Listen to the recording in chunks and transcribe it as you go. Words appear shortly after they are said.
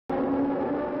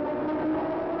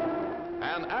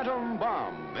atom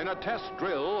bomb in a test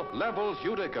drill levels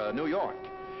Utica, New York.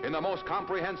 In the most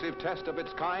comprehensive test of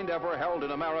its kind ever held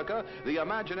in America, the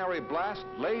imaginary blast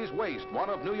lays waste one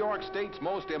of New York State's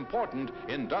most important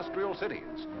industrial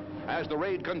cities. As the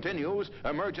raid continues,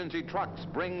 emergency trucks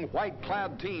bring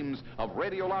white-clad teams of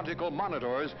radiological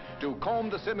monitors to comb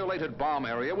the simulated bomb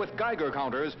area with Geiger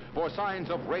counters for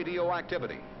signs of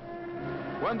radioactivity.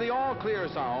 When the all-clear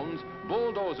sounds,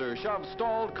 bulldozers shove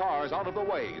stalled cars out of the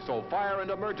way so fire and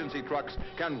emergency trucks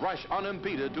can rush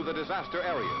unimpeded to the disaster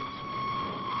areas.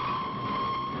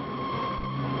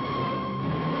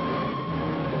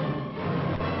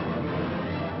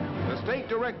 The State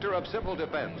Director of Civil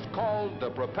Defense called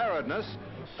the preparedness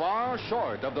far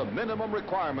short of the minimum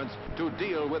requirements to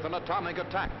deal with an atomic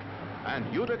attack. And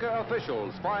Utica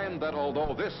officials find that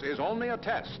although this is only a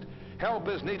test, help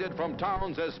is needed from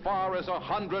towns as far as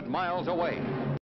 100 miles away.